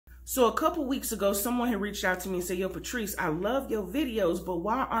So a couple weeks ago, someone had reached out to me and said, yo, Patrice, I love your videos, but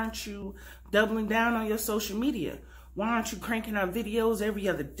why aren't you doubling down on your social media? Why aren't you cranking out videos every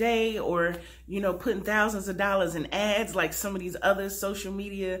other day or, putting thousands of dollars in ads like some of these other social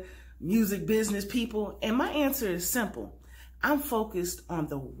media music business people? And my answer is simple. I'm focused on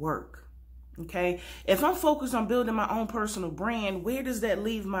the work. Okay. If I'm focused on building my own personal brand, where does that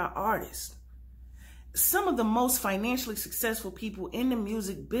leave my artist? Some of the most financially successful people in the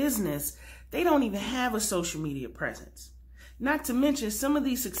music business, they don't even have a social media presence. Not to mention some of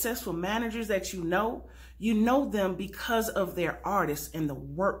these successful managers that you know them because of their artists and the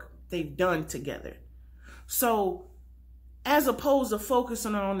work they've done together. So as opposed to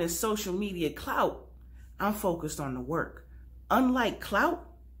focusing on this social media clout, I'm focused on the work. Unlike clout,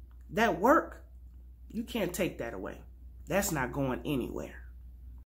 that work, you can't take that away. That's not going anywhere.